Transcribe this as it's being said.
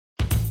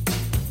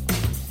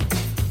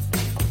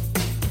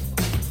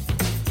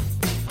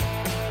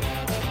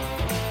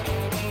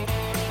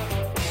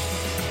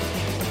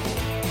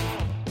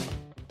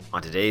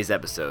On today's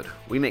episode,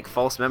 we make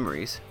false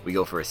memories, we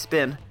go for a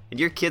spin, and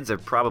your kids are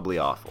probably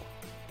awful.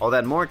 All that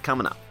and more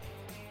coming up.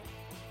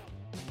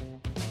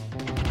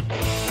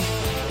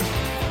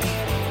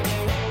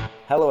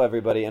 Hello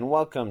everybody, and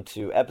welcome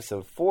to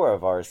episode 4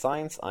 of Our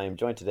Science. I am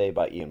joined today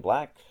by Ian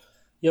Black.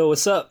 Yo,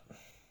 what's up?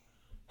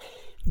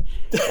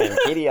 And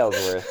Katie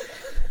Ellsworth.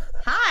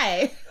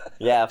 Hi!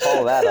 Yeah,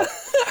 follow that up.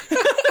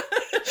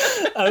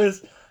 I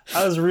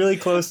was really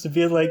close to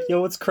being like,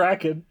 yo, what's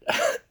cracking?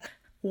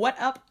 What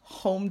up,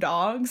 home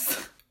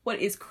dogs?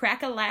 What is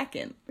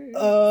crack-a-lackin'?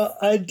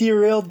 I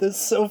derailed this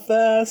so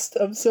fast.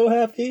 I'm so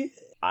happy.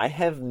 I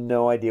have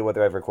no idea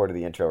whether I've recorded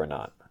the intro or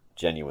not.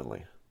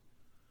 Genuinely.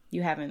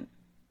 You haven't.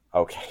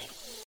 Okay.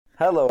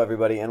 Hello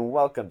everybody, and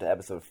welcome to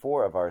episode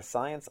 4 of Our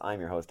Science. I'm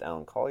your host,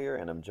 Alan Collier,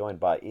 and I'm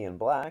joined by Ian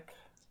Black.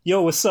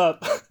 Yo, what's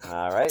up?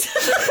 All right.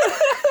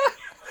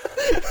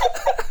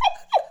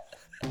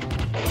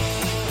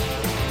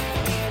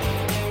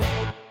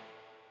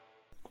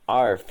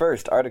 Our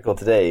first article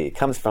today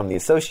comes from the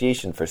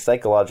Association for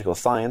Psychological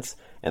Science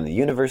and the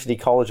University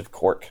College of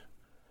Cork.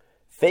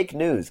 Fake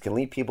news can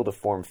lead people to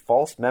form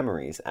false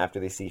memories after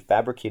they see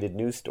fabricated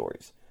news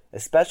stories,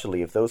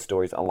 especially if those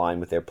stories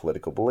align with their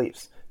political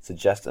beliefs,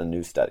 suggests a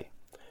new study,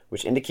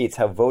 which indicates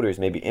how voters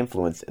may be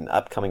influenced in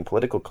upcoming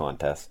political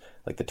contests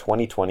like the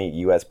 2020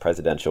 U.S.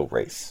 presidential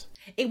race.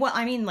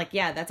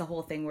 That's a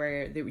whole thing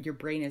where your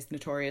brain is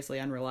notoriously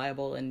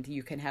unreliable and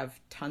you can have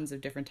tons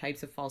of different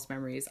types of false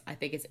memories. I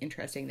think it's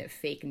interesting that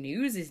fake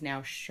news is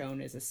now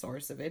shown as a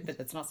source of it, but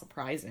that's not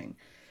surprising.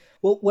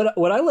 Well,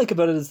 what I like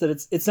about it is that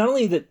it's not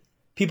only that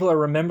people are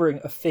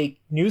remembering a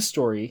fake news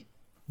story,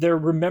 they're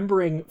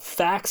remembering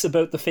facts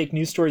about the fake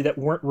news story that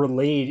weren't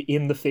relayed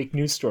in the fake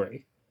news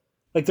story.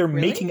 Like they're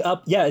Really? making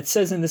up, it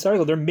says in this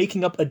article, they're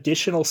making up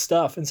additional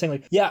stuff and saying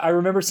like, yeah, I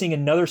remember seeing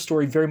another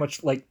story very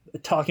much like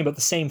talking about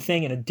the same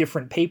thing in a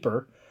different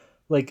paper,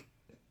 like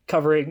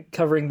covering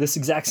this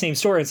exact same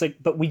story. It's like,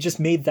 but we just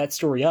made that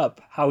story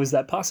up. How is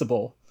that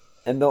possible?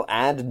 And they'll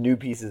add new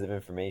pieces of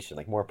information,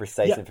 like more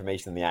precise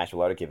information than the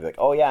actual article. Like,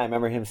 oh yeah, I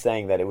remember him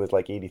saying that it was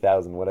like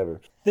 80,000,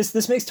 whatever.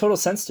 This makes total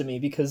sense to me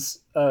because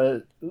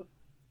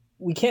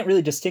we can't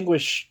really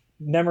distinguish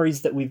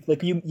memories that we've,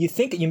 like you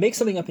think you make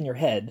something up in your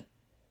head,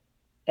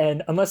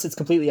 and unless it's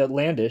completely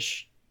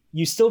outlandish,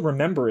 you still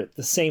remember it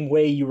the same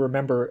way you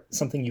remember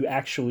something you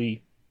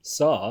actually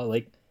saw.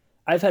 Like,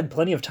 I've had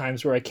plenty of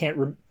times where I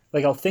can't,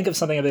 I'll think of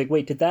something, I'll be like,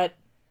 wait, was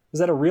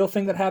that a real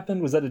thing that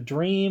happened? Was that a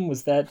dream?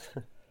 Was that...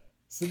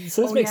 So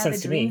this makes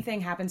sense to me. The dream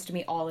thing happens to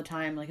me all the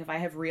time. Like, if I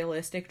have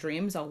realistic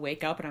dreams, I'll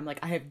wake up and I'm like,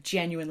 I have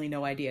genuinely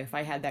no idea if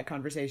I had that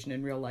conversation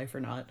in real life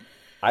or not.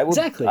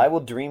 Exactly. I will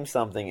dream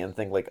something and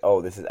think like,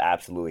 oh, this is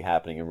absolutely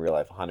happening in real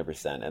life,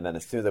 100%. And then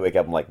as soon as I wake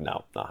up, I'm like,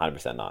 no,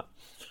 100% not.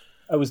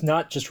 I was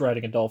not just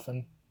riding a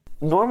dolphin.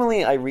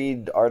 Normally, I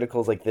read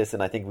articles like this,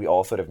 and I think we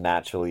all sort of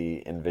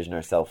naturally envision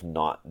ourselves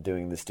not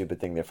doing the stupid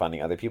thing they're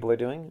finding other people are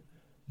doing.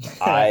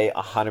 I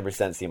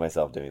 100% see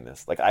myself doing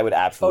this. Like, I would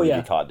absolutely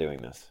be caught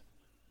doing this.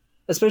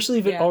 Especially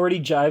if it already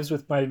jives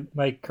with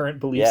my current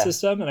belief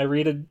system, and I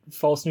read a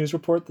false news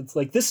report that's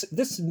like,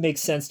 this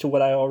makes sense to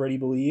what I already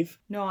believe.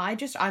 No, I'm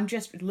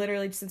just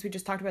literally, since we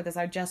just talked about this,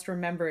 I just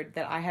remembered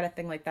that I had a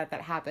thing like that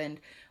happened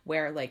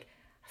where, like,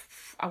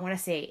 I want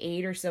to say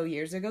 8 or so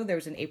years ago, there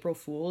was an April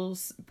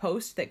Fool's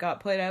post that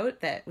got put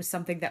out that was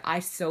something that I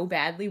so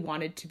badly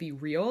wanted to be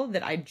real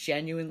that I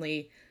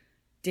genuinely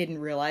didn't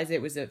realize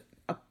it was a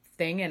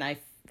thing, and I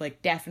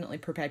definitely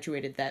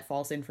perpetuated that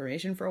false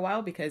information for a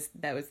while because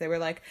they were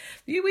like,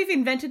 we've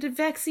invented a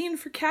vaccine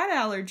for cat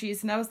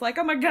allergies, and I was like,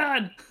 oh my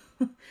god,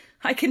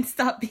 I can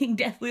stop being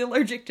deathly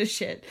allergic to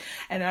shit.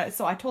 And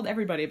so I told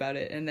everybody about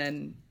it, and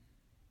then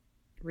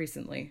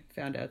recently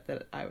found out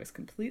that I was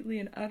completely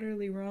and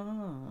utterly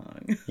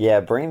wrong.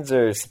 Yeah, brains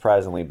are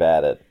surprisingly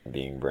bad at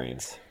being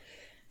brains.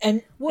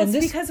 And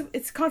it's because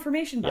it's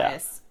confirmation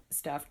bias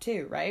stuff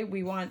too, right?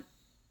 We want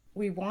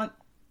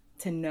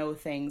to know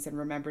things and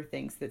remember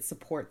things that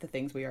support the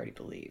things we already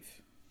believe.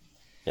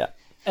 Yeah.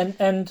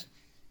 And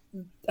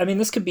I mean,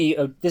 this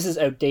is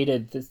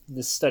outdated,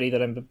 this study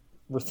that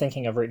we're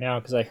thinking of right now,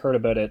 because I heard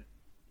about it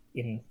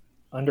in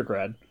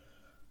undergrad.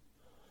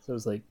 So it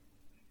was like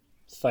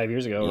 5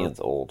 years ago. Ian's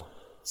old.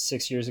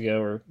 6 years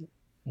ago, or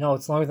no,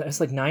 it's longer than,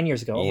 it's like 9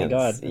 years ago. Ian's oh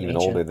my god. even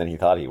older than he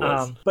thought he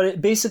was. But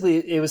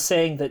it was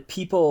saying that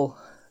people,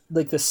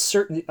 like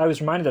I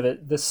was reminded of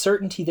it, the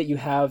certainty that you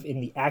have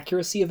in the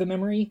accuracy of a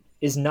memory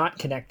is not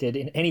connected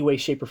in any way,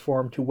 shape, or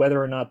form to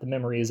whether or not the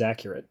memory is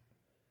accurate.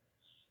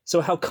 So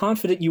how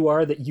confident you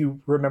are that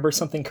you remember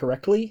something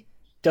correctly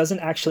doesn't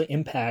actually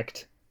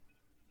impact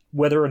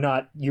whether or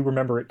not you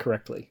remember it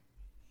correctly.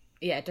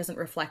 Yeah, it doesn't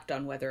reflect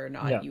on whether or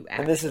not you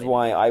actually... And this is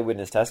why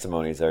eyewitness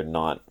testimonies are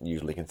not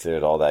usually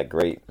considered all that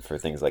great for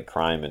things like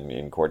crime and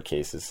in court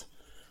cases.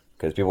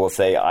 Because people will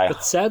say,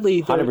 but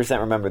sadly, 100%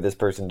 remember this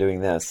person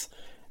doing this,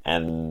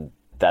 and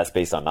that's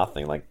based on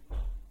nothing. Like,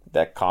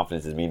 that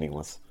confidence is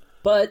meaningless.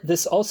 But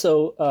this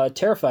also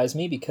terrifies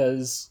me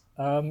because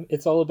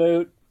it's all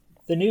about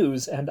the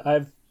news, and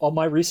all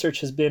my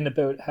research has been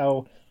about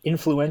how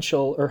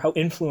influential or how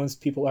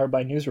influenced people are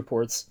by news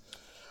reports,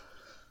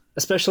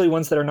 especially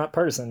ones that are not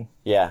partisan.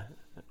 Yeah,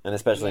 and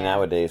especially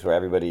nowadays where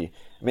everybody...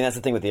 I mean, that's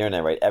the thing with the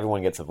internet, right?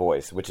 Everyone gets a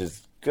voice, which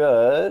is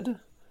good,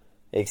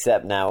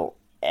 except now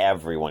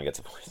everyone gets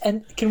a voice.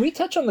 And can we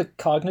touch on the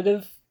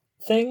cognitive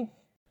thing?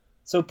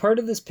 So part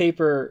of this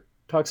paper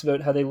talks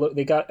about how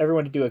they got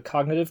everyone to do a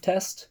cognitive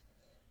test,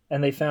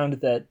 and they found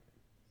that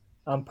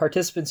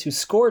participants who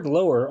scored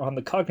lower on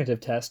the cognitive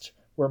test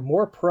were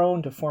more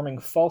prone to forming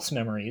false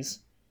memories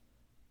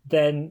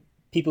than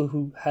people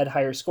who had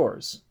higher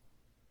scores.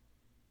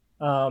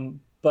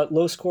 But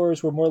low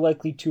scores were more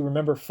likely to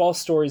remember false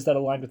stories that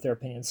aligned with their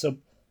opinions. So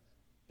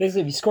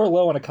basically, if you score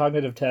low on a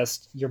cognitive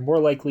test, you're more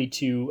likely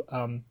to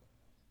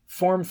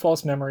form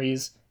false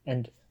memories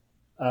and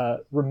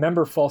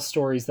remember false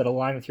stories that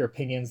align with your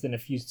opinions than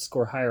if you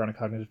score higher on a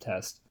cognitive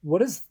test.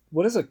 What is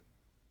a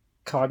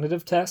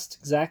cognitive test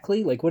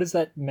exactly? Like, what is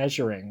that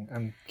measuring?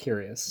 I'm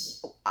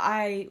curious.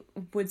 I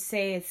would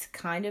say it's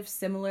kind of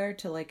similar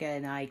to like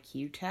an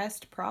IQ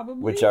test,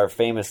 probably. Which are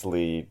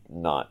famously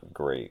not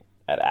great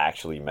at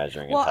actually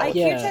measuring IQ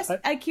intelligence.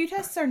 tests IQ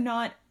tests are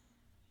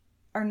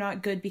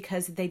not good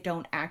because they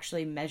don't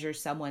actually measure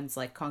someone's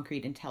like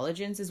concrete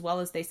intelligence as well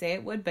as they say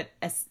it would, but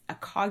a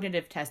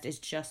cognitive test is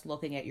just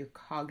looking at your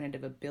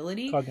cognitive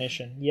ability.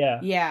 Cognition,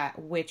 yeah. Yeah,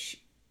 which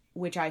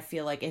I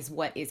feel like is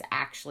what is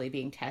actually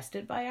being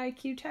tested by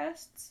IQ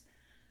tests.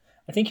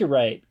 I think you're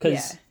right,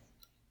 because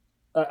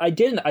I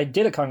did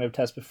a cognitive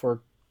test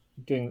before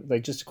doing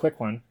like just a quick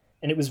one,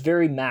 and it was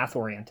very math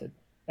oriented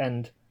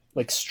and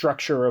like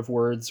structure of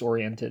words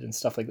oriented and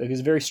stuff like that. It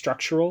was very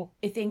structural.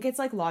 I think it's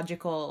like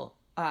logical.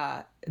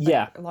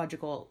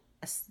 Logical.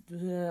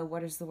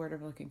 What is the word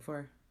I'm looking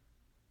for?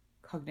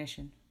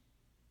 Cognition.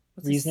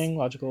 Reasoning,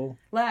 logical.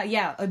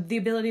 The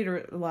ability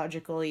to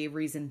logically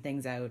reason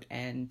things out,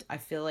 and I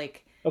feel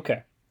like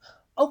okay,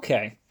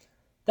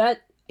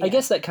 that I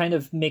guess that kind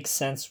of makes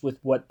sense with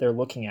what they're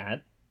looking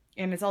at.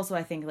 And it's also,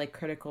 I think, like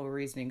critical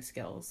reasoning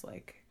skills,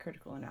 like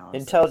critical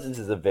analysis. Intelligence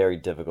is a very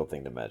difficult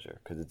thing to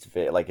measure because it's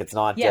like it's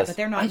not just... Yeah, but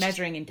they're not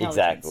measuring intelligence.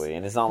 Exactly,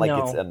 and it's not like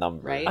it's a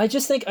number. Right? I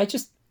just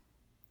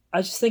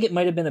think it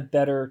might have been a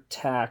better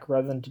tack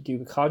rather than to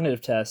do a cognitive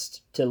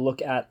test to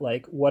look at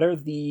like what are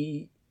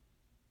the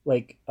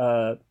like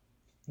not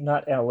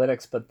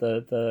analytics but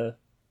the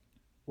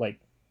like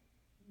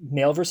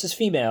male versus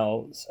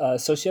female,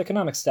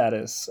 socioeconomic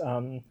status.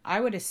 I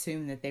would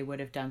assume that they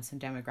would have done some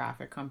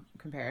demographic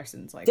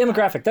comparisons. Like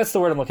demographic, that's the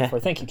word I'm looking for.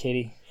 Thank you,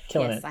 Katie.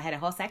 Killing it. I had a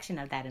whole section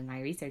of that in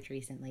my research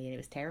recently, and it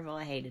was terrible.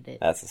 I hated it.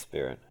 That's the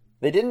spirit.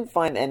 They didn't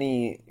find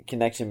any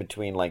connection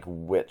between like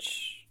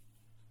which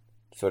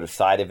sort of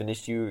side of an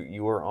issue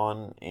you were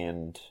on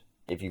and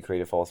if you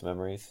created false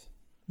memories.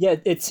 Yeah,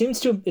 it seems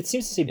to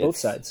say both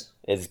sides.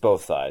 It's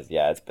both sides.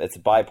 Yeah, it's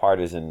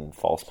bipartisan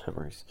false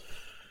memories.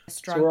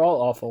 So we're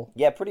all awful.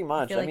 Yeah, pretty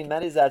much. I mean,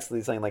 that is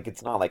actually something like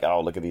it's not like,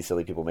 oh, look at these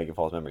silly people making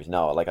false memories.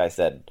 No, like I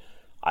said,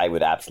 I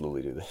would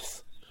absolutely do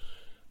this.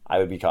 I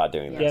would be caught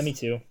doing this. Yeah, me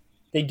too.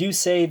 They do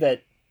say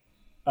that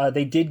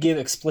they did give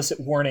explicit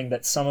warning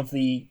that some of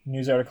the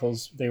news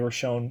articles they were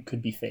shown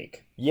could be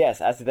fake.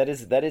 Yes, actually,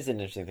 that is an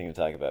interesting thing to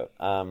talk about.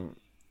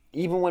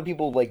 Even when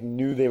people like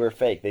knew they were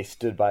fake, they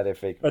stood by their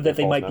fake or that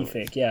they might memories. be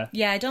fake. Yeah.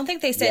 Yeah, I don't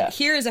think they said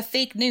here is a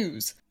fake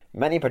news.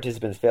 Many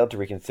participants failed to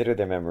reconsider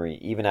their memory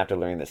even after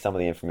learning that some of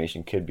the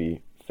information could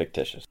be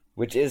fictitious,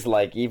 which is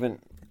like even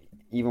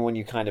when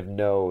you kind of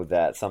know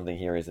that something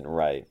here isn't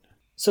right.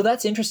 So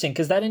that's interesting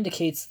because that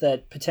indicates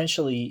that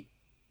potentially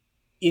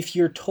if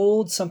you're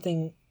told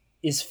something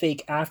is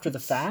fake after the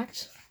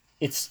fact,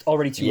 it's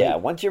already too late. Yeah,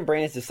 once your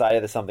brain has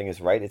decided that something is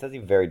right, it's actually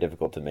very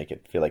difficult to make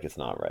it feel like it's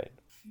not right.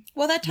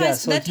 Well, that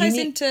ties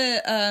into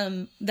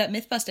that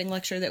myth-busting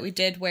lecture that we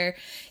did where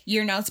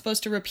you're not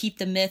supposed to repeat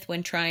the myth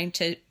when trying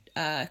to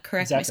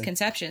correct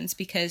misconceptions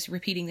because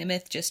repeating the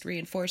myth just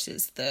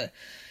reinforces the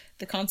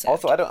concept.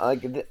 Also,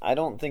 I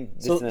don't think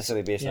this is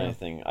necessarily based on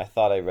anything. I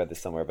thought I read this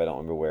somewhere, but I don't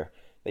remember where.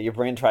 That your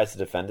brain tries to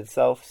defend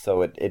itself,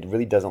 so it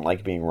really doesn't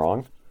like being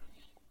wrong.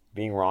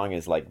 Being wrong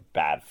is like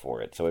bad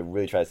for it, so it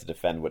really tries to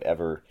defend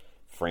whatever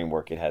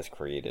framework it has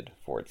created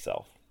for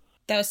itself.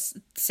 That was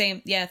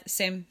same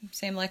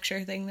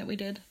lecture thing that we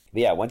did.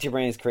 But yeah, once your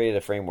brain has created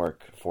a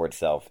framework for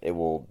itself, it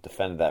will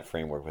defend that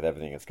framework with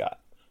everything it's got.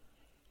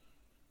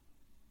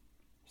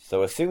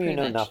 So assume you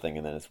know nothing,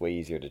 and then it's way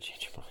easier to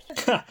change your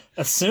mind.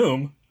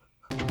 Assume.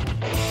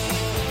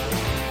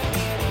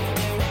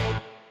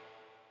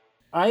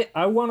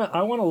 I want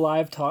to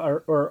live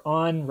talk or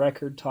on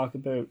record talk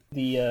about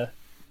the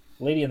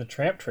Lady and the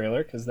Tramp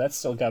trailer because that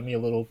still got me a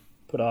little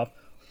put off.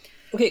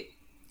 Okay.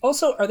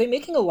 Also, are they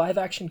making a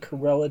live-action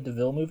Cruella de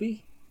Vil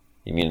movie?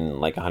 You mean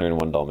like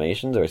 101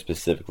 Dalmatians, or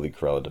specifically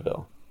Cruella de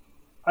Vil?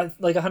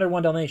 Like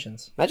 101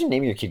 Dalmatians. Imagine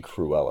naming your kid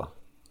Cruella.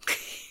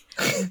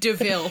 De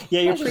Vil. Yeah,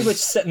 you're pretty much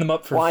setting them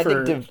up for...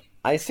 Well,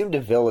 I assume de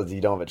Vil is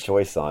you don't have a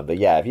choice on, but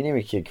yeah, if you name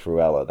your kid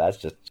Cruella,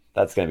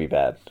 that's going to be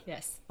bad.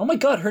 Yes. Oh my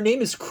god, her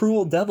name is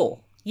Cruel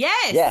Devil.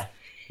 Yes! Yeah.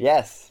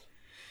 Yes.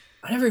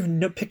 I never even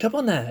picked up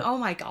on that. Oh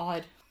my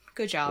god.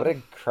 Good job. What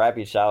a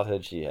crappy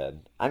childhood she had.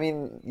 I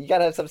mean, you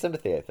gotta have some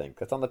sympathy, I think.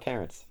 That's on the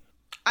parents.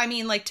 I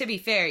mean, like, to be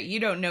fair, you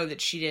don't know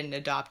that she didn't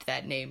adopt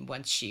that name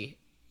once she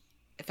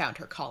found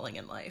her calling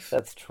in life.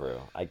 That's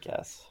true, I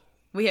guess.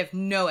 We have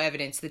no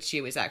evidence that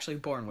she was actually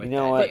born with You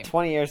know that what? name.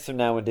 20 years from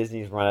now, when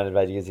Disney's run out of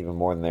ideas even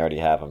more than they already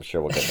have, I'm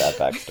sure we'll get that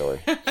backstory.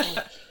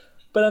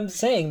 But I'm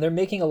saying they're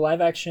making a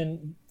live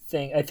action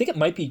thing. I think it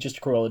might be just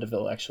Cruella de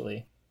Vil,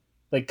 actually,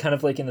 like kind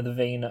of like in the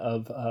vein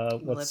of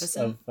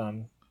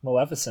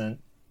Maleficent.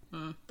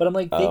 But I'm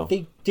like,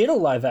 they did a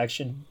live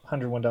action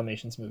 101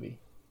 Dalmatians movie.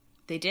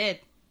 They did.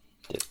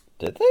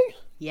 Did they?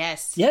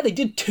 Yes. Yeah, they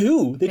did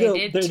two. They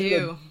did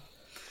too.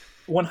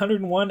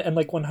 101 and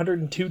like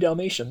 102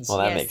 Dalmatians. Well,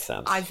 that makes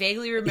sense. I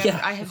vaguely remember.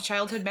 Yeah. I have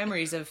childhood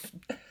memories of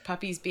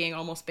puppies being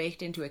almost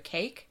baked into a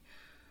cake.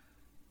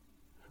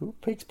 Who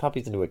bakes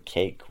puppies into a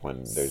cake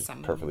when there's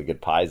Someone. perfectly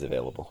good pies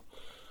available?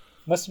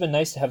 Must have been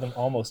nice to have them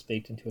almost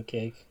baked into a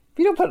cake.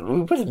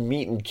 Who puts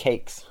meat in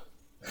cakes?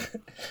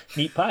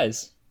 Meat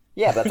pies.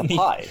 Yeah, that's a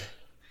pie.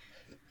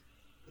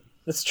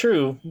 That's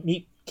true.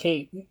 Meat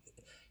cake.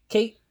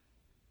 Cake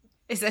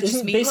Is that just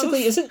isn't meatloaf?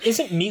 basically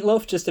isn't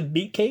meatloaf just a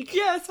meat cake?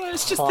 Yeah, that's what I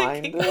was just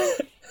thinking.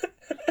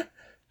 Kinda.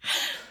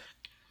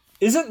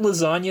 Isn't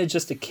lasagna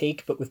just a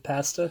cake but with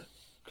pasta?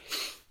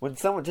 When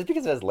someone, just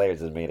because it has layers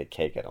doesn't make it a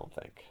cake, I don't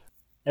think.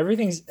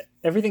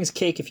 Everything's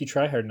cake if you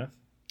try hard enough.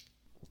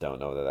 Don't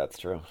know that that's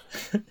true.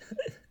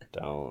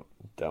 don't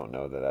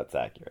know that that's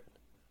accurate.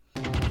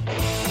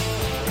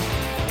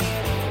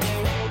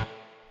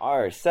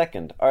 Our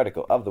second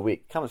article of the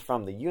week comes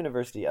from the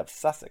University of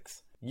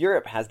Sussex.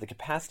 Europe has the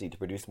capacity to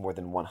produce more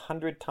than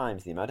 100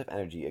 times the amount of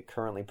energy it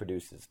currently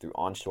produces through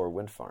onshore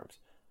wind farms.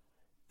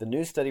 The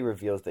new study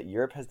reveals that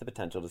Europe has the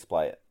potential to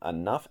supply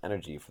enough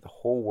energy for the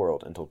whole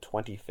world until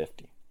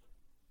 2050.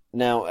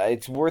 Now,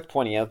 it's worth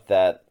pointing out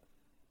that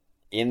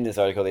in this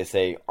article they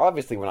say,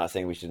 obviously we're not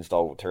saying we should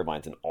install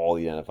turbines in all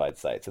the identified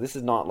sites. So this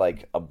is not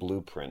like a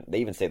blueprint. They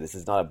even say this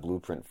is not a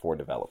blueprint for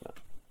development.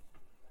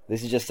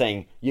 This is just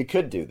saying, you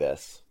could do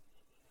this.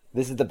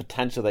 This is the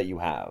potential that you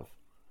have.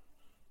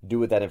 Do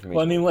with that information.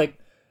 Well, I mean, like,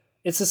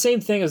 it's the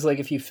same thing as like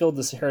if you filled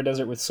the Sahara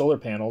Desert with solar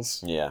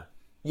panels. Yeah.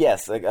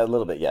 Yes, like, a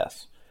little bit,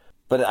 yes.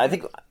 But I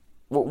think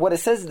what it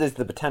says is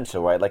the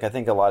potential, right? Like, I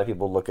think a lot of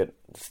people look at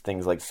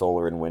things like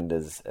solar and wind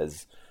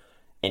as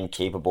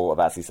incapable of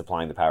actually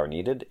supplying the power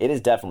needed. It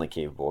is definitely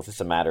capable. It's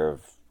just a matter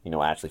of,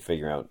 actually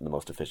figuring out the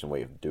most efficient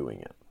way of doing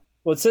it.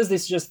 Well, it says they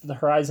suggest that the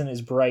horizon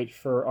is bright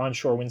for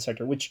onshore wind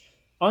sector, which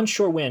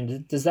onshore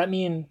wind, does that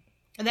mean...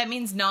 And that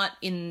means not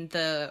in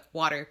the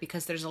water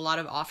because there's a lot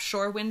of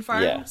offshore wind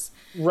farms.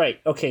 Right,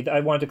 okay, I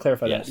wanted to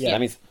clarify Yes. that. Yeah.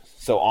 That means,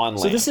 so on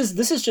land. So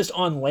this is just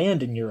on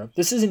land in Europe.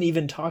 This isn't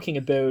even talking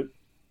about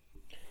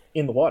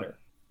in the water.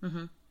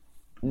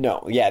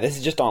 No, yeah, this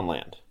is just on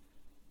land.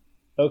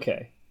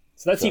 Okay.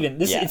 So that's even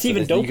you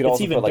could dope. It's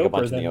also even put, like, a doper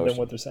bunch in the than ocean.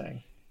 what they're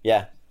saying.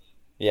 Yeah.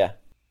 Yeah.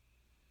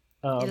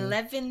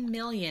 11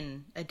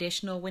 million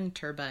additional wind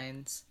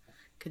turbines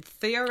could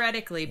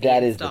theoretically be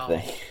That is the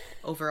installed thing.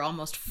 over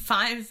almost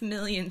 5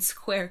 million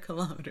square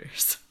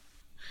kilometers.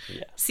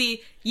 Yeah.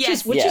 See,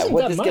 yes, Which Yeah, isn't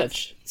what that this much.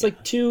 gets- It's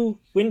like 2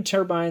 wind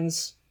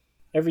turbines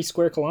every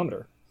square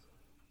kilometer.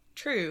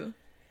 true.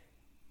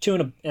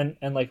 2 and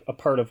like a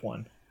part of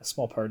one. A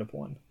small part of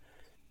one.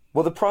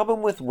 Well, the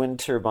problem with wind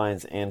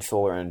turbines and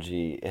solar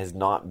energy has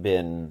not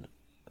been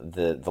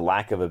the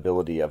lack of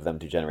ability of them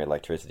to generate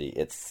electricity.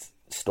 It's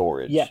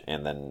storage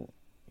and then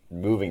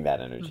moving that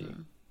energy.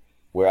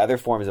 Where other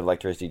forms of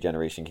electricity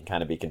generation can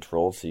kind of be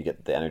controlled, so you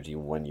get the energy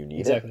when you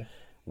need Exactly. it.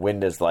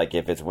 Wind is like,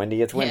 if it's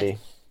windy, it's windy.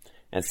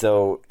 And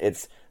so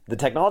it's the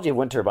technology of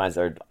wind turbines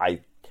I'm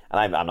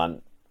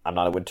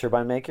not a wind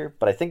turbine maker,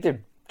 but I think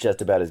they're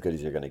just about as good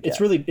as you're going to get.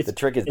 The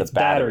trick is the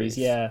batteries.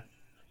 Yeah.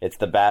 It's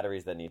the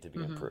batteries that need to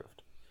be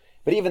improved.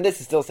 But even this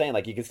is still saying,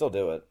 like, you can still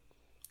do it.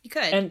 You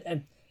could.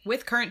 And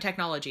With current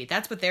technology.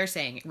 That's what they're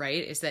saying,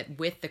 right? Is that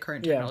with the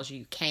current technology,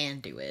 you can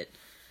do it.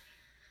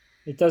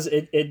 it does.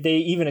 They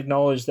even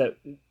acknowledge that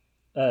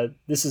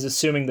this is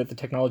assuming that the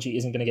technology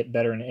isn't going to get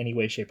better in any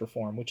way, shape, or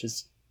form, which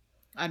is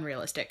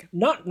Unrealistic.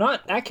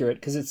 not accurate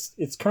because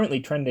it's currently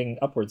trending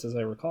upwards, as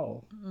I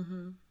recall,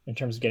 in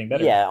terms of getting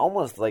better. Yeah,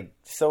 almost like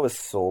so is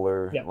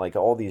solar. Yeah. Like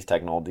all these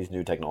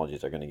new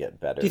technologies are going to get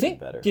better and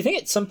better. Do you think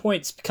at some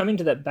point, coming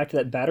to back to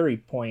that battery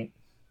point,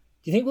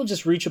 do you think we'll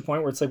just reach a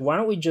point where it's like, why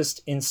don't we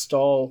just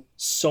install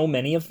so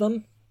many of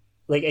them,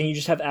 like, and you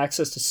just have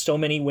access to so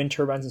many wind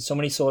turbines and so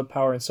many solar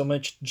power and so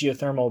much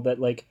geothermal that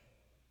like,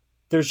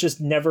 there's just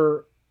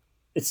never,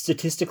 it's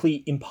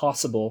statistically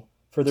impossible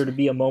for there to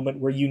be a moment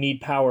where you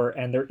need power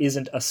and there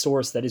isn't a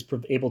source that is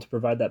able to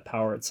provide that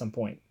power at some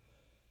point.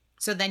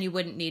 So then you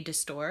wouldn't need to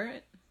store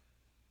it?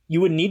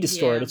 You wouldn't need to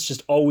store it. Yeah. It's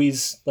just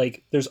always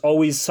like there's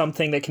always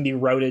something that can be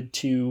routed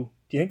to.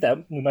 Do you think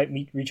that we might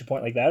reach a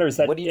point like that, or is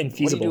that What do you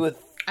infeasible? do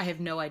with I have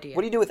no idea.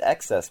 what do you do with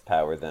excess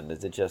power then?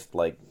 Is it just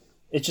like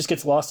It just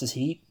gets lost as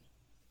heat.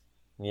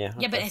 yeah?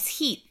 Yeah, but okay. it's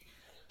heat.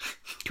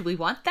 Do we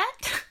want that?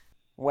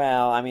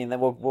 Well, I mean, then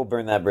we'll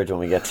burn that bridge when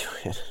we get to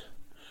it.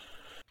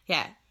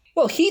 Yeah.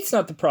 Well, heat's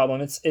not the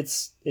problem.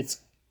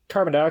 It's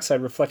carbon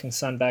dioxide reflecting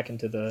sun back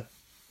into the,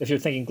 if you're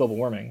thinking global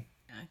warming.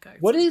 Okay.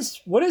 What is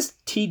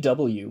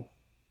TW?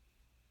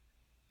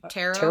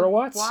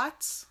 Terawatts?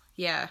 Watts?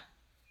 Yeah,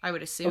 I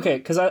would assume. Okay,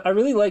 because I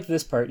really like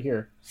this part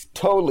here. It's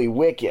totally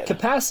wicked.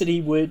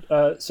 Capacity would,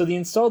 so the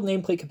installed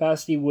nameplate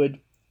capacity would,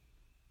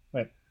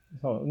 wait,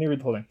 hold on, let me read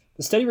the whole thing.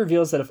 The study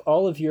reveals that if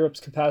all of Europe's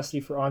capacity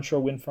for onshore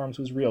wind farms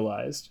was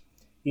realized,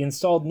 the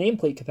installed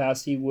nameplate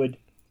capacity would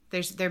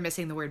They're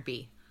missing the word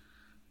 "be."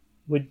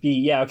 Would be,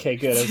 yeah, okay,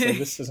 good. I was like,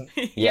 this isn't...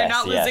 You're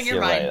not losing your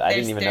you're mind. right. I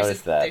didn't even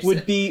notice that.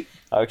 would be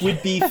Okay.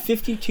 would be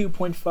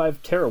 52.5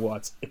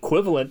 terawatts,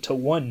 equivalent to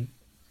 1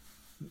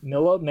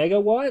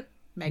 megawatt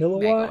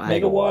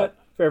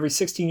for every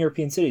 16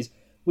 European cities,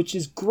 which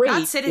is great.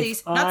 Not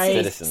cities, not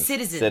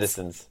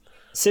citizens.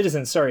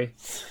 Citizens, sorry.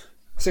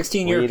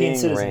 16 European Reading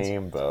citizens.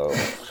 Rainbow.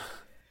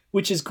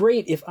 Which is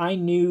great if I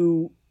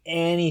knew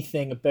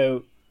anything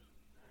about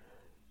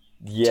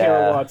Yeah.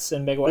 terawatts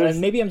and megawatts. There's-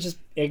 And maybe I'm just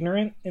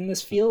ignorant in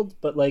this field,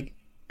 but like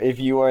If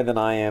you are, then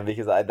I am,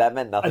 because that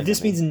meant nothing. this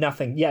to me. means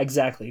nothing. Yeah,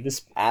 exactly.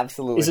 This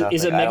Absolutely is nothing. a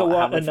I don't-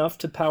 how megawatt much- enough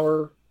to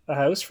power a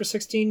house for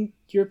 16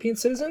 European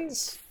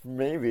citizens?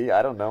 Maybe,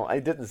 I don't know.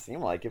 It didn't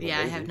seem like it. But Yeah,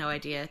 I maybe. have no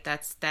idea.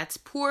 That's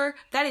poor.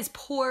 That is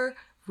poor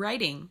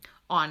writing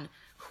on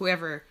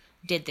whoever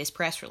did this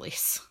press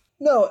release.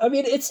 No, I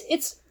mean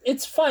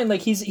it's fine.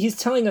 Like he's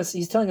telling us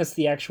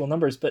the actual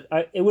numbers, but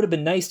it would have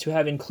been nice to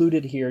have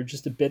included here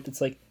just a bit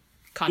that's like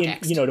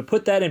Context. to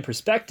put that in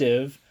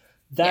perspective.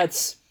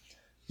 That's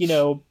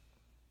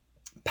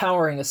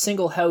powering a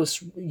single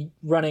house,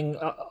 running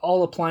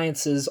all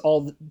appliances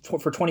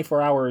for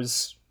 24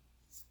 hours.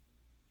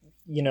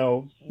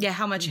 Yeah,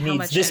 how much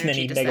Needs this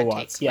energy many does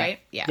megawatts. that take, Yeah, right?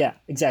 yeah,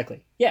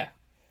 exactly. Yeah,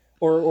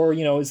 or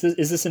is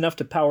this enough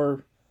to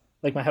power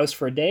like my house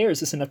for a day, or is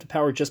this enough to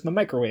power just my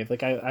microwave?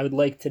 Like I would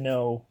like to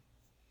know,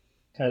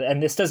 kind of,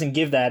 and this doesn't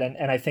give that, and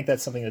I think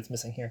that's something that's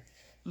missing here.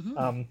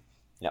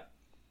 Yep.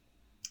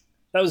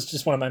 That was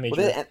just one of my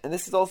major. And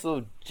this is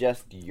also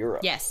just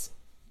Europe. Yes.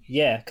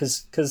 Yeah,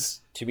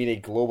 because To be a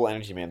global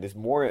energy man, there's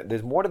more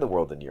to the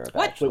world than Europe.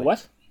 What? Actually. wait,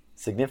 what?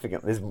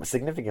 There's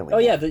significantly. Oh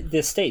more. yeah,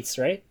 the states,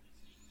 right?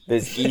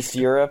 There's East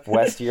Europe,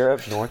 West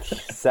Europe, North,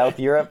 South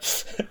Europe.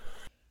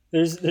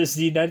 There's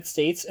the United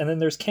States, and then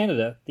there's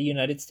Canada. The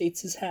United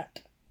States is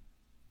hat.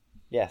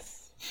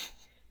 Yes.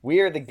 We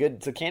are the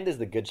good. So Canada's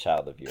the good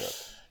child of Europe.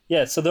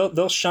 Yeah, so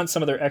they'll shunt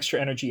some of their extra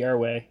energy our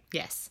way.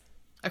 Yes.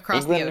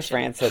 Across England the and ocean.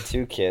 France had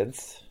 2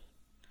 kids.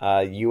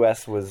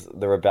 U.S. was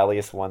the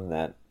rebellious one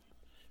that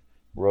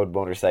rode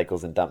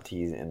motorcycles and dumped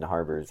tea in the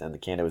harbors, and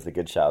Canada was the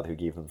good child who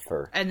gave them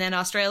fur. And then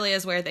Australia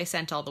is where they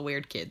sent all the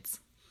weird kids.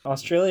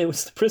 Australia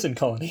was the prison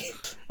colony.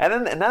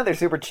 And now they're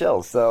super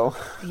chill. So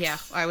Yeah,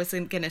 I was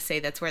gonna say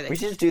that's where they we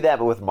should just do that,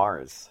 but with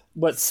Mars.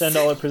 What, send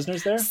all our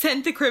prisoners there?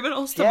 sent the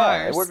criminals to Yeah,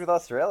 Mars. it worked with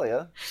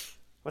Australia.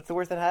 What's the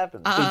worst that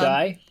happens? They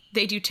die?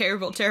 They do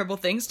terrible, terrible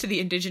things to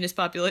the indigenous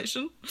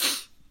population.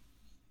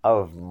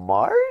 Of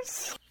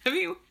Mars?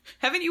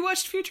 Haven't you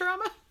watched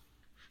Futurama?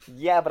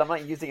 Yeah, but I'm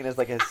not using it as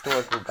like a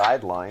historical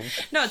guideline.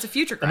 No, it's a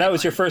future crime. And that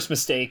was your first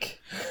mistake.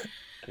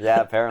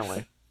 Yeah,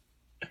 apparently.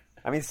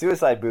 I mean,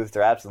 suicide booths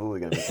are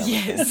absolutely going to become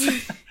Yes.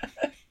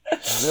 a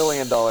 $1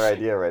 million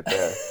idea right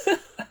there.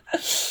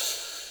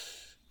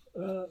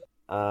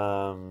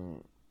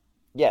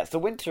 Yeah, so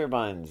wind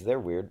turbines, they're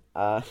weird.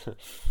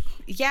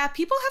 Yeah,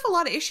 people have a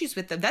lot of issues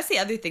with them. That's the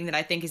other thing that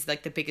I think is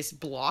like the biggest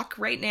block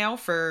right now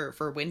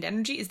for wind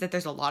energy is that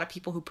there's a lot of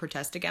people who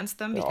protest against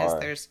them because are.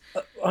 there's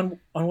On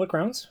what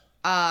grounds?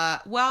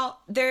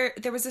 well, there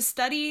was a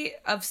study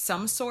of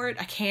some sort.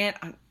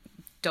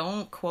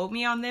 Don't quote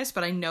me on this,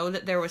 but I know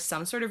that there was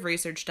some sort of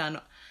research done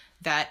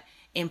that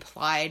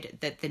implied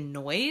that the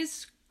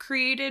noise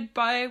created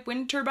by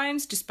wind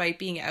turbines, despite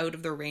being out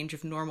of the range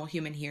of normal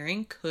human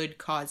hearing, could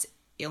cause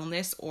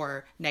illness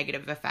or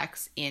negative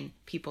effects in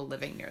people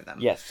living near them.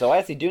 Yes, so I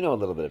actually do know a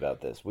little bit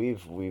about this.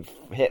 We've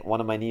hit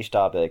one of my niche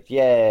topics.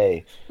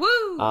 Yay!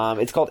 Woo!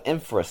 It's called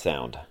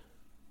infrasound.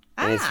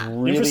 And it's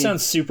really...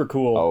 Infrasound's super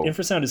cool. Oh,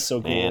 Infrasound is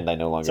so cool. And I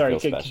no longer Sorry,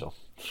 feel special.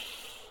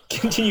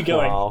 Continue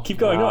going. No, Keep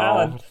going. No, no.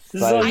 Alan. This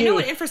is I all I you. know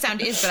what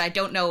infrasound is, but I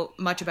don't know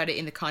much about it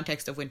in the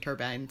context of wind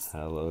turbines.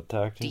 Hello,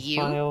 darkness, Do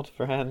you? my old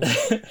friend.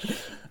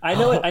 I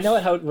know it. I know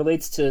it how it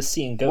relates to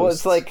seeing ghosts. Well,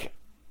 it's like...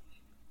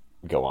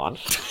 Go on.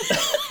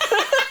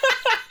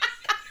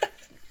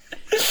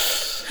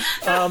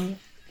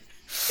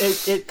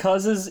 It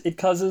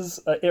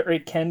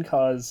can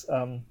cause.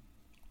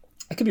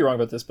 I could be wrong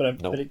about this,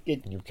 but No, but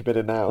it you've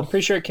committed now.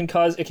 pretty sure it can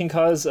cause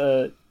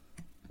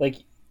like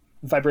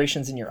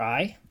vibrations in your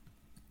eye,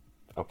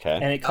 Okay.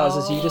 and it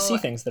causes you to see Oh.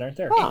 things that aren't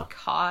there. Huh.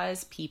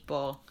 Cause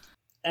people.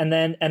 And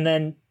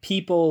then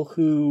people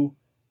who,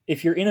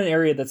 if you're in an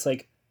area that's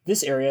like,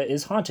 this area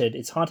is haunted,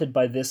 it's haunted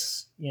by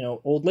this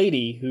old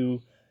lady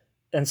who,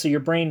 and so your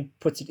brain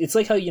puts it's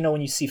like how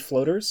when you see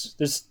floaters,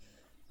 there's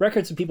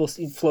records of people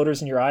seeing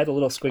floaters in your eye, the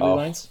little squiggly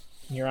lines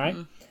in your eye.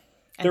 And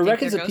There are think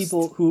records they're of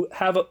people ghosts. who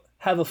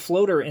have a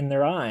floater in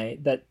their eye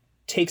that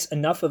takes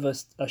enough of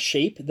a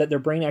shape that their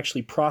brain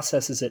actually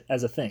processes it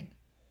as a thing.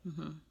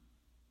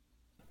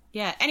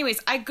 Yeah.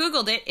 Anyways, I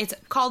Googled it. It's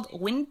called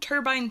wind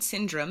turbine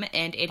syndrome,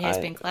 and it has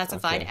been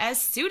classified as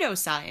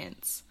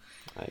pseudoscience.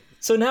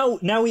 So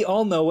now we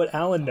all know what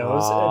Alan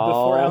knows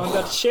before Alan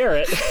got to share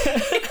it.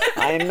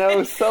 I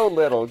know so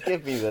little.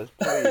 Give me this,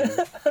 please.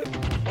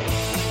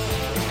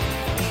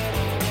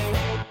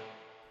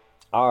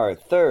 Our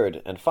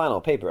third and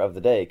final paper of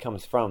the day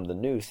comes from The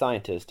New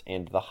Scientist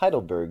and the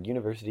Heidelberg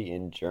University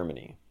in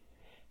Germany.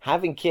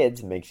 Having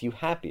kids makes you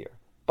happier,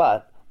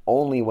 but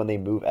only when they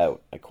move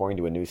out, according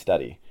to a new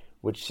study,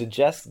 which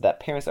suggests that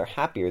parents are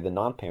happier than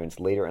non-parents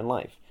later in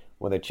life,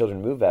 when their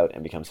children move out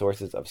and become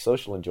sources of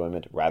social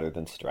enjoyment rather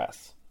than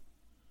stress.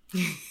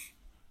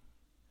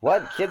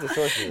 What? Kids are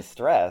sources of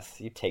stress?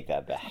 You take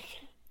that back.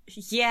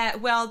 Yeah,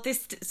 well,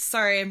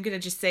 sorry, I'm going to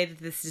just say that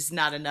this is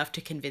not enough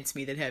to convince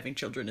me that having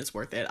children is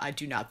worth it. I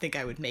do not think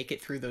I would make it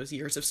through those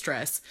years of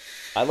stress.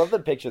 I love the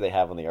picture they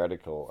have on the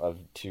article of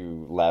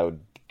two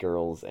loud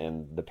girls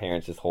and the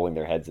parents just holding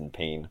their heads in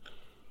pain.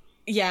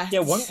 Yeah. Yeah,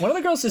 one of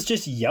the girls is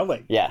just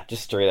yelling. Yeah,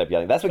 just straight up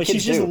yelling. That's what kids do.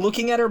 She's just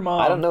looking at her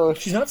mom. I don't know if...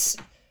 She's not...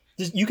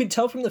 You can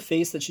tell from the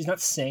face that she's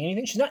not saying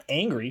anything. She's not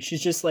angry.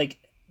 She's just like...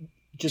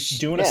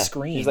 Just doing a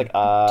scream. She's like,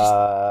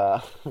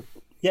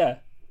 Yeah.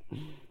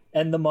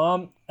 And the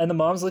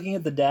mom's looking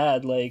at the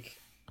dad like...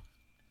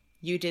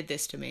 You did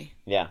this to me.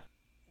 Yeah.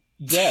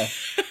 Yeah.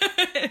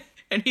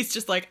 And he's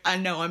just like, I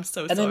know, I'm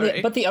so sorry.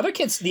 Then but the other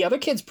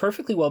kid's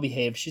perfectly well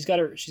behaved. She's got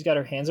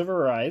her hands over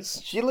her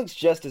eyes. She looks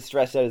just as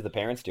stressed out as the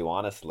parents do,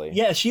 honestly.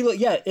 Yeah,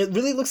 it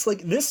really looks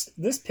like this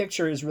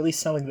picture is really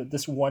selling that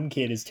this one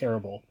kid is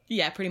terrible.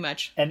 Yeah, pretty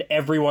much. And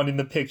everyone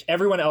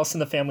else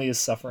in the family is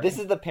suffering. This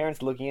is the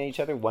parents looking at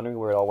each other, wondering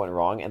where it all went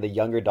wrong, and the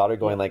younger daughter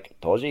going like,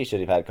 "Told you should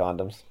have had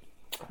condoms."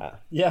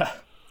 Yeah.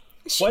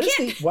 Why does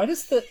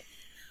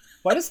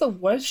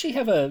she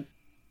have a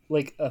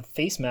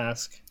face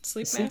mask?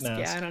 Sleep mask?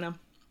 Yeah, I don't know.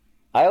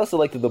 I also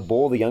like that the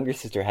bowl the younger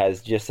sister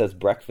has just says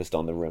breakfast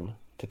on the rim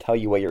to tell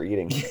you what you're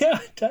eating. Yeah,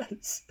 it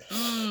does.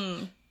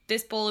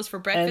 This bowl is for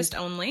breakfast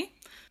only.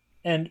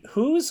 And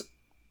whose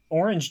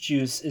orange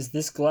juice is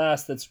this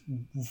glass that's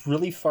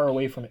really far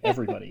away from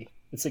everybody?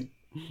 It's like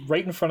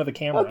right in front of the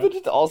camera. But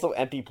just also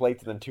empty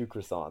plates and then 2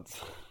 croissants.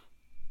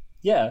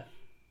 Yeah.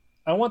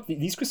 I want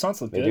these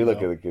croissants look good. They do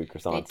look like good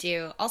croissants. They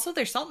do. Also,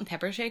 their salt and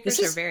pepper shakers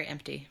are very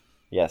empty.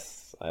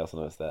 Yes, I also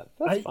noticed that.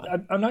 That's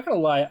fine. I'm not going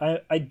to lie.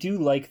 I do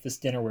like this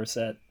dinnerware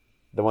set.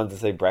 The ones that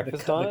say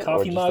breakfast on it? The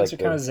coffee mugs are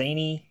kind of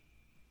zany.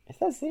 Is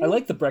that zany? I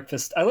like the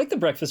breakfast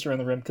around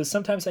the rim because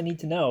sometimes I need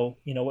to know,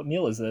 what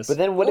meal is this? But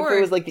then what if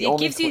it was like the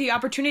only... It gives you the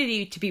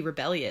opportunity to be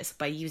rebellious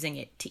by using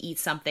it to eat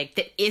something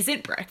that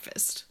isn't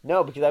breakfast.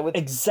 No, because I would...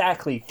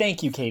 Exactly.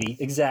 Thank you, Katie.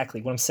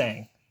 Exactly what I'm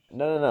saying.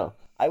 No.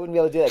 I wouldn't be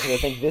able to do that because I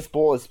think this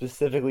bowl is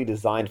specifically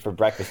designed for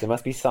breakfast. There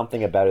must be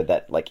something about it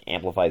that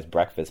amplifies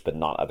breakfast but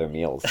not other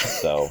meals.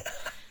 So...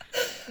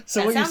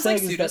 So that what you're sounds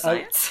saying like is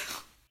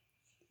pseudoscience.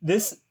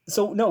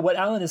 what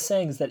Alan is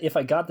saying is that if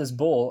I got this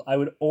bowl, I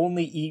would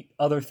only eat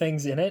other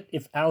things in it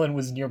if Alan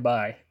was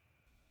nearby,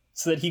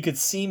 so that he could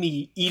see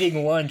me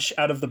eating lunch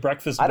out of the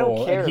breakfast bowl. I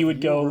don't care. And he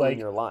would go like,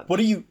 your lunch.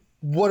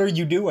 What are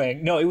you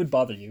doing? No, it would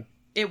bother you.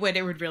 It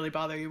would really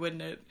bother you,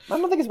 wouldn't it? I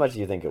don't think as much as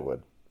you think it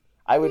would.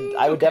 I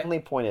would definitely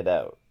point it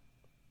out.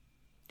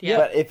 Yeah.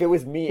 But if it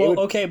was me,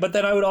 okay, but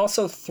then I would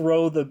also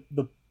throw the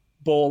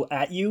bowl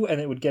at you and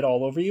it would get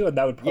all over you, and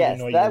that would probably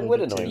annoy you. That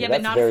would annoy me. Yeah,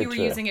 but not if you were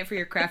using it for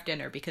your craft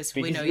dinner because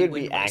we know you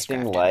wouldn't be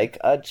acting like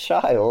a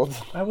child.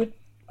 I would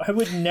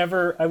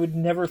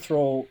never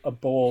throw a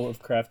bowl of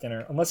craft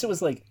dinner unless it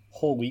was like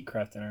whole wheat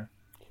craft dinner.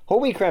 Whole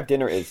wheat craft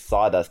dinner is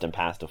sawdust in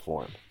pasta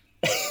form.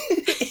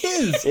 It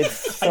is.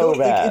 It's so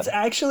bad. It's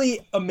actually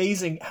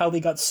amazing how they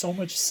got so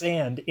much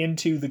sand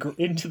into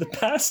the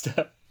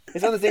pasta.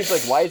 It's one of the things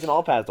like, why isn't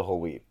all pasta whole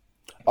wheat?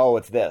 Oh,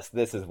 it's this.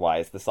 This is why.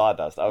 It's the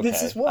sawdust. Okay,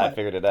 this is why. I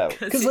figured it out.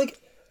 Because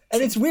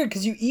and it's weird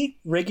because you eat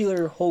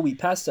regular whole wheat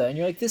pasta and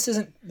you're like, this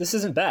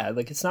isn't bad.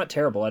 Like, it's not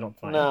terrible. I don't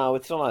find. No,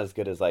 it's still not as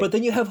good as like. But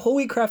then you have whole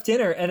wheat craft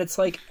dinner and it's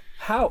like,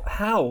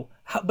 how?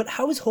 But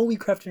how is whole wheat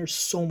craft dinner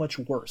so much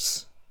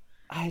worse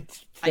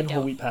than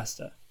whole whole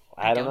pasta?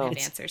 I don't know. Have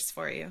answers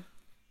for you.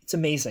 It's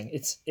amazing.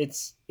 It's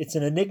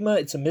an enigma.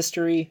 It's a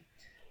mystery.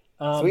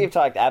 So we have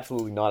talked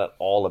absolutely not at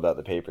all about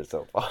the paper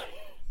so far.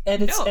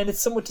 And it's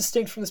somewhat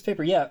distinct from this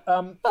paper, yeah.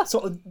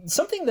 So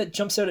something that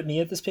jumps out at me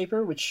at this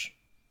paper, which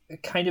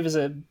kind of is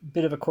a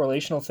bit of a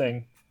correlational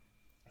thing,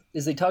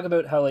 is they talk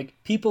about how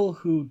people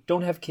who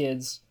don't have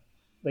kids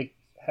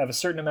have a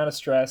certain amount of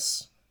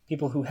stress.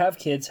 People who have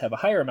kids have a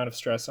higher amount of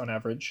stress on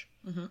average,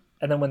 and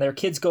then when their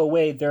kids go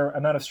away, their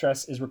amount of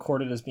stress is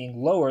recorded as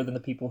being lower than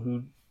the people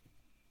who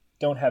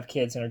don't have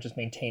kids and are just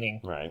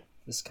maintaining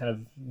this kind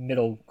of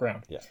middle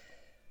ground. Yeah.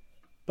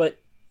 But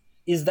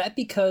is that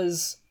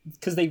because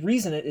they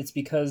reason it's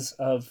because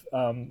of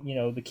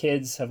the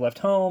kids have left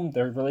home,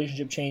 their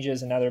relationship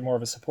changes, and now they're more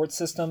of a support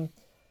system,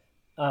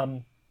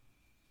 or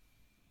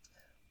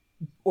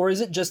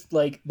is it just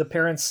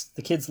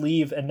the kids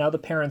leave and now the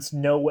parents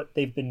know what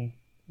they've been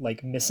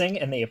like missing,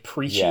 and they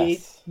appreciate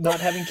Yes. not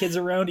having kids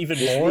around even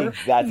more.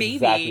 That's Maybe.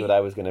 exactly what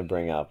I was going to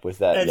bring up. Was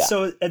that? And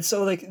Yeah.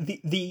 so like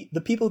the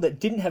people that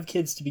didn't have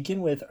kids to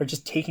begin with are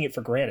just taking it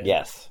for granted.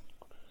 Yes.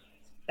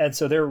 And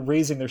so they're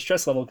raising their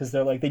stress level because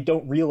they're like, they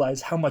don't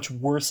realize how much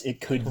worse it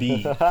could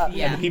be. And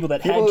Yeah. the people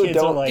that People had who kids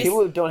are don't like,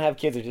 people who don't have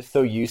kids are just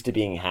so used to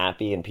being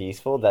happy and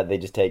peaceful that they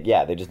just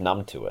they're just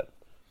numb to it.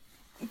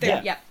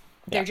 They're, Yeah.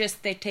 They're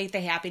just, they take the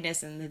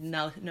happiness and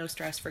the no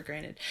stress for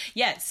granted.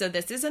 Yeah, so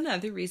this is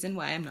another reason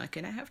why I'm not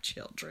going to have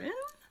children.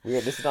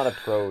 This is not a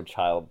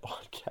pro-child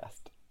podcast.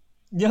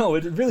 no,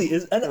 it really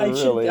is. And I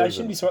really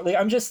shouldn't be sorry. Like,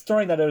 I'm just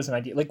throwing that out as an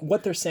idea. Like,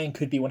 what they're saying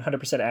could be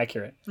 100%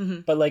 accurate.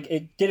 Mm-hmm. But like,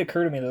 it did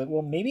occur to me that,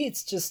 well, maybe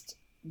it's just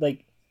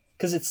like,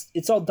 because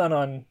it's all done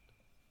on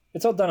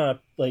a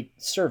like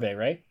survey,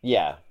 right?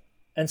 Yeah.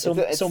 And so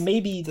It's-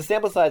 maybe The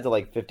sample size of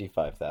like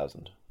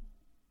 55,000.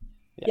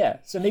 yeah.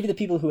 So maybe the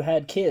people who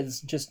had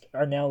kids just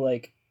are now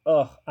like,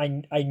 oh,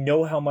 I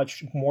know how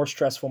much more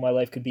stressful my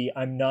life could be.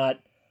 I'm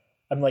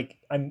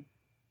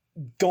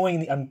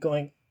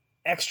going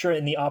extra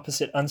in the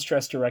opposite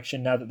unstressed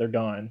direction now that they're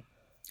gone.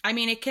 I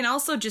mean, it can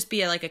also just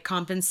be like a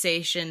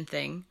compensation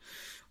thing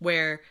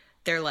where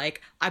they're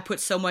like, I put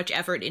so much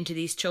effort into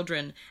these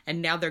children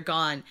and now they're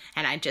gone,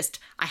 and I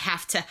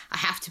have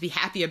to be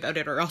happy about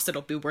it, or else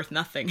it'll be worth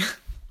nothing.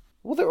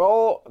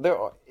 Well,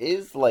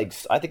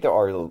 I think there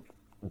are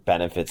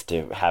benefits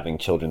to having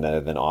children that are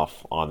then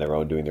off on their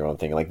own doing their own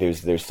thing. Like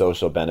there's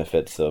social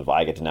benefits of,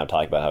 I get to now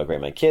talk about how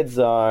great my kids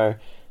are.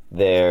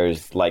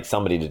 There's like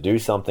somebody to do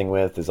something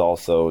with. There's someone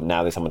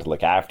to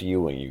look after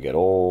you when you get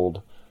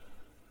old.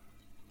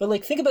 But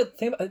like, think about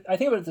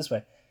it this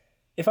way: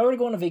 if I were to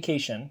go on a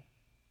vacation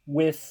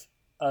with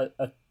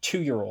a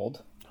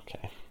 2-year-old,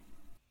 Okay.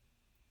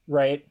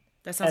 right?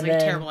 That sounds And like a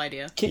then terrible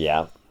idea.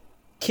 Yeah.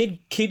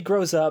 Kid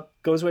grows up,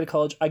 goes away to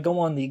college. I go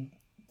on the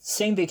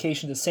same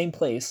vacation to the same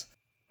place.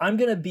 I'm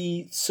gonna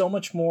be so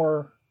much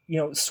more,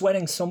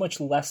 sweating so much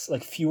less,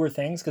 like fewer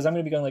things, because I'm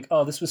gonna be going like,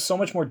 oh, this was so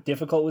much more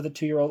difficult with a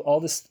 2-year-old.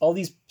 All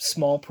these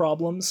small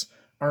problems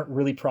aren't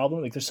really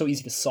problems. Like, they're so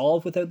easy to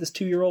solve without this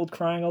 2-year-old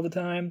crying all the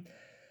time.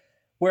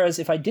 Whereas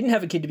if I didn't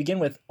have a kid to begin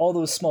with, all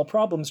those small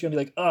problems, you're gonna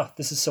be like, oh,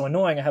 this is so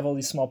annoying. I have all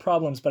these small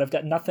problems, but I've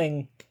got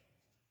nothing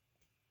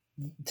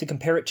to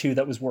compare it to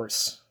that was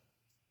worse.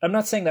 I'm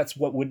not saying that's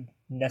what would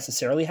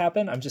necessarily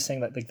happen. I'm just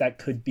saying that like that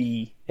could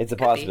be. It's a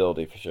be.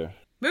 possibility for sure.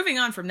 Moving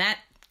on from that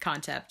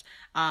concept,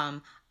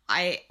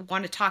 I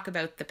want to talk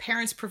about the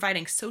parents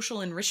providing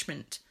social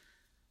enrichment,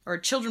 or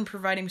children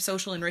providing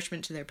social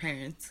enrichment to their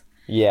parents.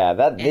 Yeah,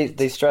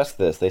 they stress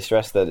this. They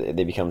stress that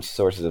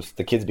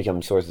the kids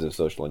become sources of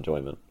social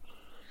enjoyment.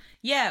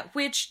 Yeah,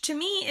 which to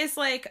me is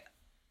like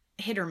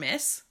hit or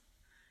miss,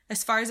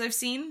 as far as I've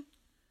seen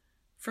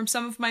from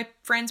some of my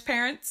friends'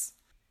 parents.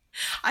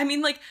 I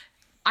mean, like,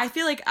 I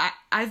feel like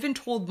I've been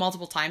told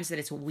multiple times that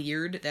it's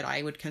weird that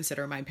I would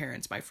consider my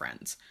parents my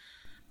friends.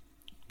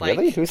 Like,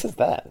 Really? Who says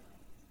that?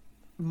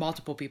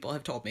 multiple people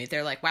have told me.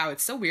 They're like, wow,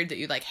 it's so weird that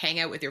you like hang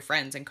out with your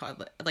friends and call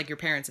like your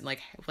parents and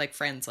like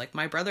friends. Like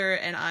my brother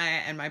and I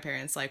and my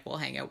parents, like, we'll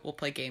hang out, we'll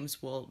play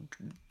games, we'll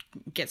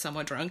get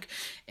somewhat drunk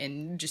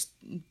and just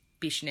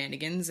be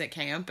shenanigans at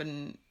camp.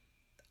 And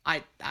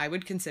I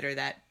would consider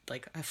that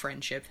like a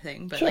friendship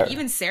thing. But Sure. like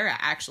even Sarah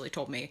actually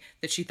told me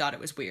that she thought it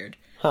was weird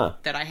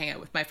that I hang out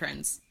with my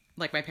friends,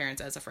 like my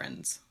parents as a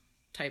friends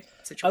type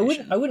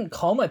situation. I wouldn't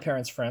call my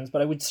parents friends,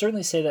 but I would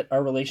certainly say that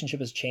our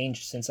relationship has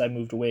changed since I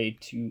moved away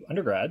to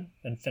undergrad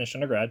and finished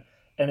undergrad,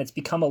 and it's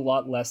become a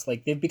lot less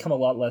like they've become a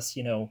lot less,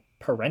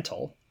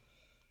 parental.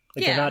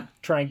 Like Yeah. they're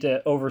not trying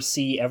to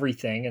oversee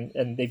everything,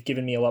 and they've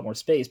given me a lot more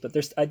space. But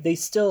they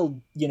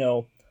still,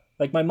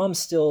 like my mom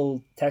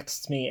still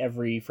texts me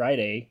every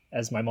Friday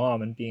as my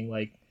mom and being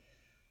like,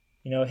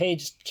 hey,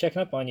 just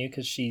checking up on you,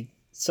 because she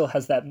still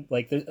has that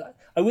like.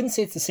 I wouldn't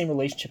say it's the same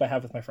relationship I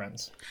have with my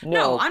friends.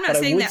 No, I'm not but I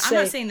saying would that. I'm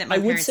not say- saying that my I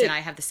would parents say- and I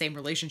have the same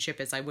relationship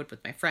as I would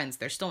with my friends.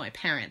 They're still my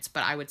parents,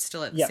 but I would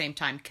still at the Yeah. same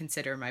time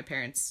consider my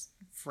parents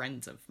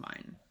friends of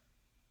mine.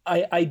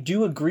 I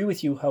do agree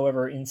with you,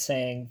 however, in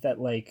saying that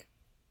like,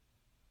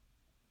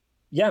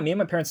 yeah, me and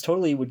my parents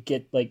totally would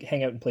get like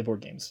hang out and play board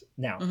games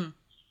now. Mm-hmm.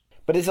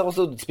 But it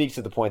also speaks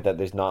to the point that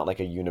there's not like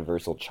a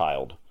universal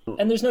child.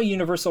 And there's no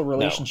universal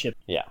relationship.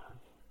 Yeah.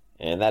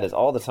 And that is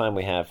all the time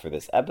we have for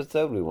this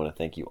episode. We want to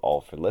thank you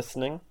all for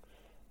listening.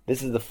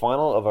 This is the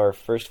final of our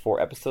first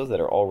 4 episodes that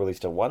are all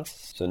released at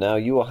once. So now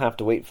you will have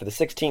to wait for the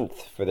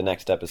 16th for the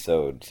next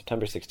episode,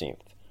 September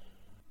 16th.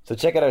 So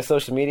check out our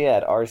social media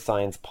at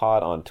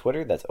oursciencepod on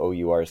Twitter. That's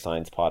OUR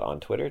Science Pod on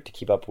Twitter to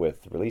keep up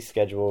with release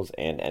schedules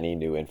and any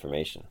new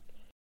information.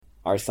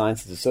 Our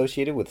Science is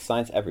associated with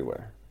Science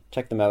Everywhere.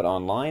 Check them out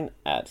online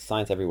at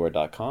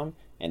scienceeverywhere.com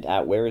and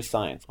at Where is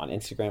Science on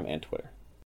Instagram and Twitter.